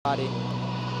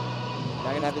Now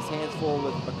going to have his hands full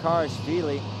with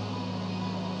MAKARASHVILI.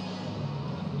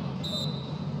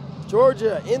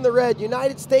 Georgia in the red,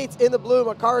 United States in the blue.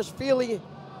 MAKARASHVILI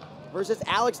versus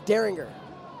Alex DIERINGER.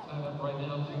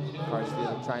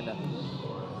 MAKARASHVILI trying to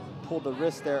pull the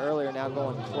wrist there earlier, now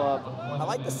going club. I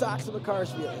like the socks of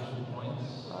MAKARASHVILI.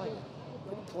 I like it.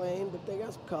 Pretty plain, but they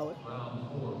got some color.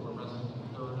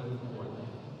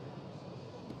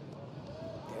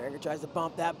 DIERINGER tries to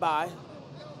bump that by.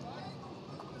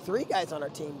 3 guys on our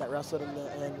team that wrestled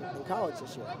in college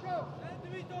this year.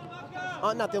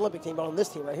 Not the Olympic team, but on this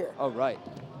team right here. Oh, right.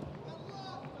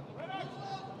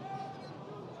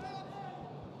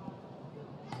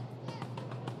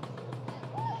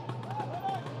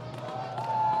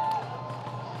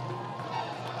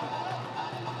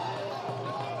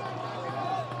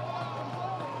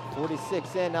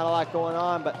 .46 in, not a lot going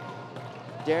on, but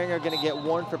DIERINGER going to get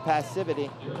warned for passivity.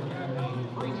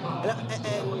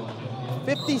 And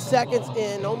 50 seconds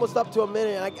in, almost up to a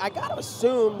minute. I got to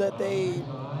assume that they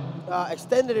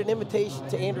extended an invitation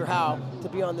to Andrew Howe to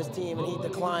be on this team, and he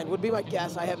declined. Would be my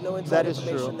guess. I have no inside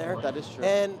information there. That is true.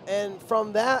 And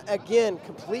from that, again,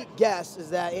 complete guess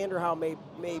is that Andrew Howe may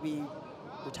be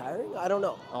retiring. I don't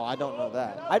know. Oh, I don't know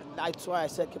that. That's why I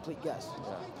said complete guess.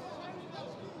 Yeah.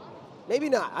 Maybe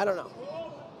not. I don't know.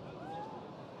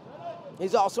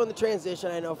 He's also in the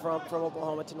transition, I know, from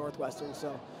Oklahoma to Northwestern,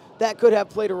 so that could have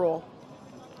played a role.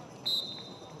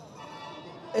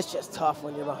 It's just tough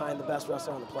when you're behind the best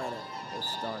wrestler on the planet. It's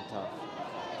darn tough.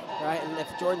 Right, and if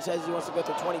Jordan says he wants to go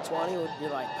through 2020, you're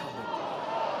like,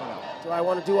 do I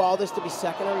want to do all this to be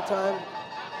second every time?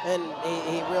 And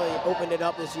he really opened it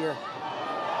up this year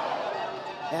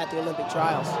at the Olympic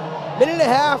trials. Minute and a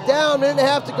half down, minute and a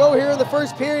half to go here in the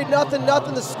first period. Nothing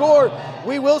to score.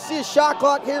 We will see a shot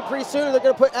clock here pretty soon. They're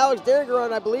going to put Alex DIERINGER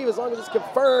on, I believe, as long as it's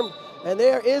confirmed. And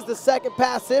there is the second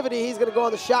passivity. He's going to go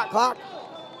on the shot clock.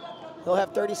 He'll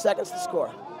have 30 seconds to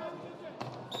score.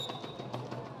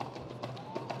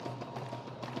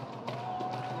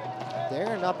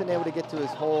 DIERINGER not been able to get to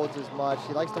his holds as much.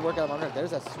 He likes to work out under.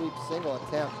 There's that sweep single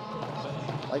attempt.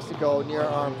 Likes to go near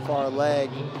arm, far leg.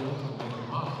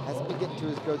 Hasn't been getting to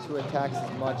his go-to attacks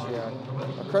as much here.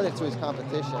 A credit to his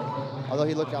competition. Although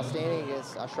he looked outstanding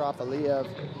against Ashraf Aliyev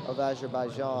of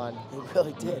Azerbaijan. He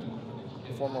really did.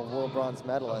 Former world bronze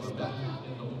medalist. But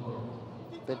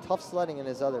been tough sledding in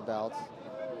his other bouts.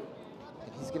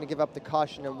 And he's going to give up the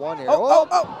caution in one here. Oh!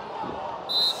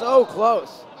 So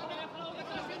close.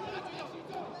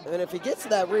 And if he gets to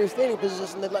that rear standing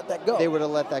position, they'd let that go. They would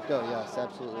have let that go, yes,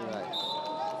 absolutely right.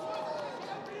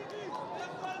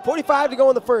 45 to go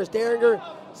in the first. DIERINGER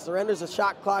surrenders a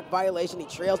shot clock violation. He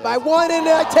trails by 1, and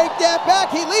I take that back.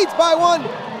 He leads by 1.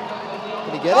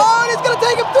 Can he get it? Oh, and he's going to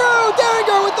take him through.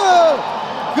 DIERINGER with the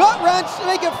gut wrench to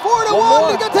make it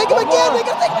 4-1. He's going to take him again. He's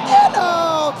going to take him again.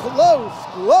 Oh,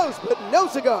 close, but no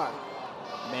cigar.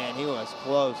 Man, he was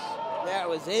close. That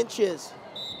was inches.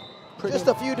 Just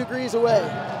a few degrees away.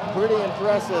 Pretty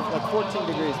impressive at 14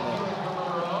 degrees,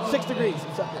 man. 6 degrees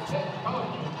of separation.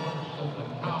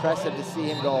 Impressive to see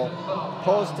him go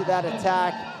post to that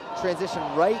attack, transition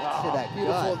right to that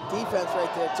beautiful gut. Defense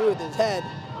right there, too, with his head.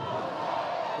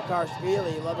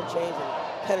 MAKARASHVILI, level change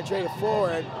and penetrated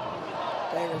forward.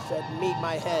 DIERINGER said, meet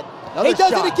my head. He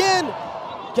does it again.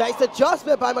 Nice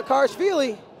adjustment by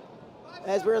MAKARASHVILI.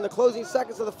 As we're in the closing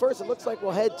seconds of the first, it looks like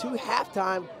we'll head to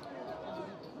halftime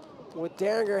with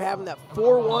DIERINGER having that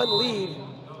 4-1 lead.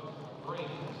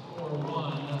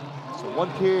 So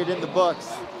 1 period in the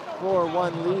books.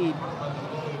 4-1 lead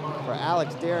for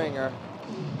Alex DIERINGER,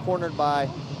 cornered by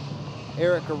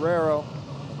Eric Guerrero,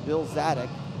 Bill Zadek.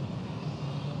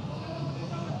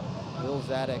 Bill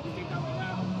Zadek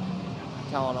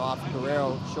telling off.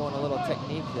 Guerrero showing a little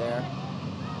technique there.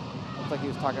 Looks like he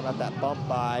was talking about that bump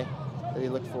by that he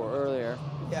looked for earlier.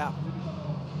 Yeah.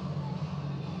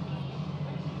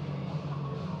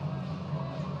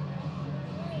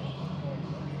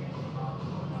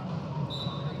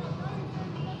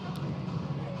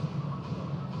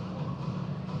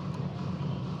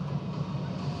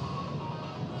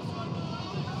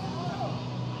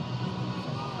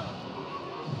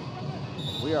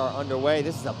 We are underway.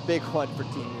 This is a big one for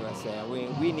Team USA.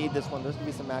 We need this one. There's going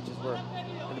to be some matches where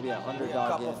we're going to be an underdog. A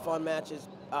couple of fun matches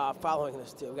following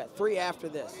this, too. We've got 3 after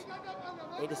this.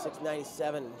 86,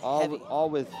 97, heavy. All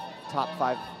with top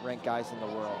 5 ranked guys in the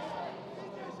world.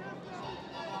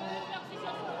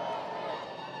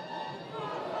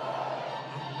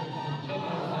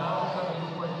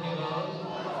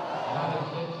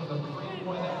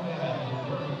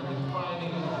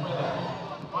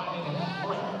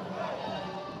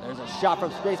 shot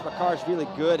from space.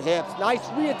 MAKARASHVILI, good hips. Nice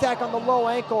re-attack on the low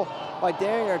ankle by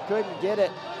DIERINGER, couldn't get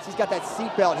it. He's got that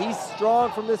seatbelt. He's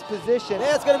strong from this position.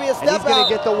 Yeah, it's gonna be a step out. And he's gonna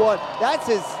get the one. That's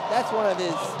one of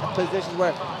his positions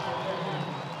where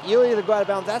you either go out of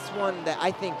bounds. That's one that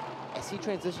I think, as he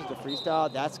transitions to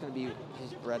freestyle, that's gonna be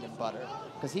his bread and butter.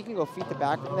 Because he can go feet to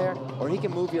back from there, or he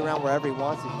can move you around wherever he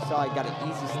wants. As you saw, he got an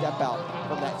easy step out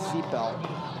from that seatbelt.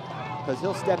 Because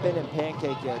he'll step in and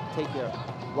pancake you, take you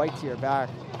right to your back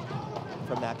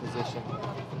from that position.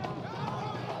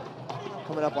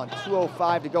 Coming up on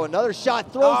 2:05 to go. Another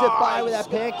shot, throws it by with that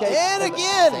pancake. And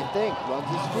again! Same thing, runs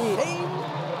his feet. Same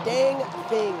dang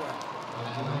thing.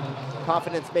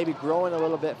 Confidence maybe growing a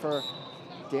little bit for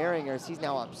DIERINGER. He's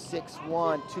now up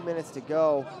 6-1, 2 minutes to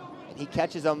go. And he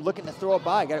catches him, looking to throw it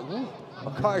by. Got it, woo.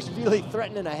 MAKARASHVILI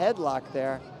threatening a headlock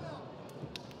there.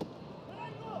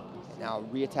 And now a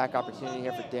re-attack opportunity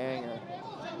here for DIERINGER.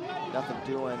 Nothing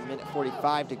doing, minute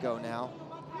 45 to go now.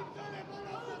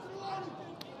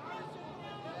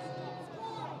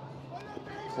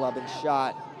 Club and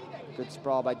shot. Good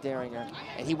sprawl by DIERINGER.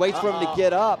 And he waits for him to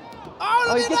get up.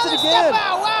 Oh, he gets it again.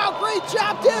 Wow, great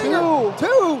job, DIERINGER.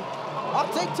 Two.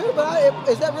 I'll take two, but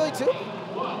is that really two?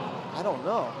 I don't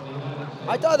know.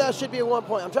 I thought that should be at 1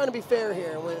 point. I'm trying to be fair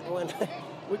here. When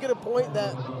we get a point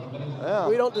that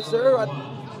we don't deserve,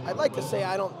 I'd like to say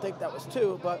I don't think that was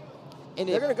two, but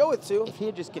they're going to go with two. If he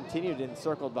had just continued and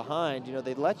circled behind, you know,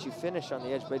 they'd let you finish on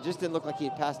the edge, but it just didn't look like he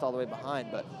had passed all the way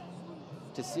behind. But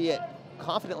to see it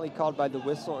confidently called by the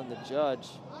whistle and the judge,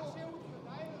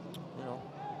 you know,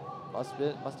 must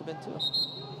have been two.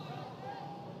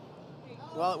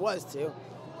 Well, it was two.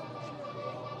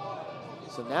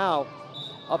 So now,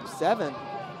 up 7,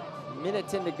 minute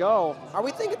 10 to go. Are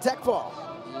we thinking tech fall?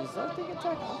 I'm thinking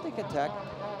tech. I'm thinking tech.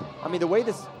 I mean, the way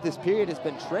this period has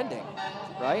been trending,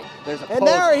 right? There's a and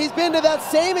post, there, he's been to that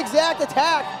same exact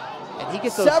attack and he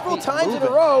gets those several feet times moving in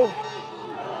a row.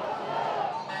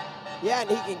 Yeah, and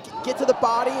he can get to the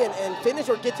body and finish,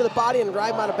 or get to the body and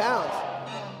drive him out of bounds.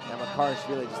 Now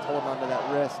MAKARASHVILI just holding onto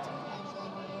that wrist.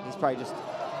 He's probably just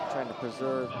trying to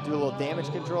do a little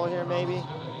damage control here, maybe.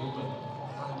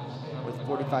 With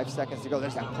 45 seconds to go,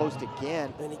 there's that post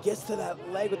again. And he gets to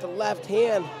that leg with the left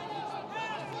hand.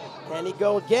 Can he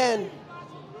go again?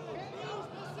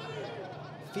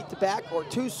 Feet to back, or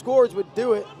two scores would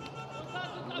do it.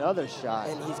 Another shot.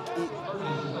 And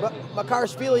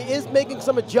MAKARASHVILI is making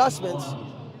some adjustments.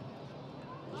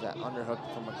 There's that underhook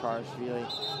from MAKARASHVILI.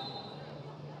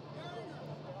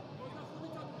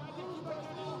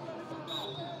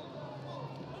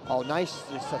 Oh, nice.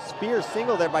 There's a spear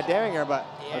single there by DIERINGER, but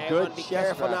a good be chest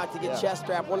careful strap. not to get chest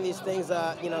strap. One of these things,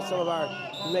 you know, some of our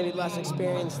maybe less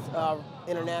experienced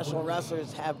international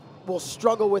wrestlers will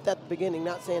struggle with at the beginning.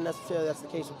 Not saying necessarily that's the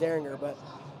case with DIERINGER, but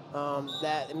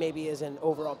that maybe is an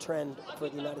overall trend for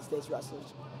the United States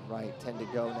wrestlers. Right, 10 to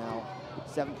go now.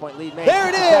 7-point lead, man. There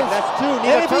it is. That's two.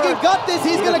 And if he can gut this,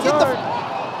 he's going to get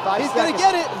he's going to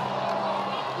get it.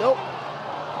 Nope.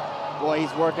 Boy,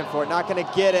 he's working for it. Not going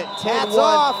to get it. 10-1.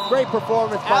 Off. Great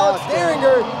performance by Alex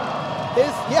DIERINGER.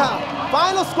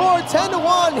 Final score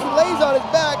 10-1. He lays on his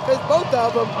back because both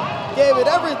of them gave it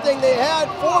everything they had.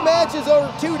 4 matches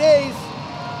over 2 days.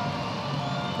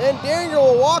 And DIERINGER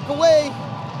will walk away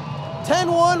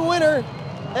 10-1 winner,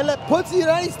 and that puts the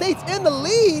United States in the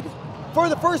lead for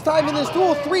the first time in this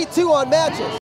duel, 3-2 on matches.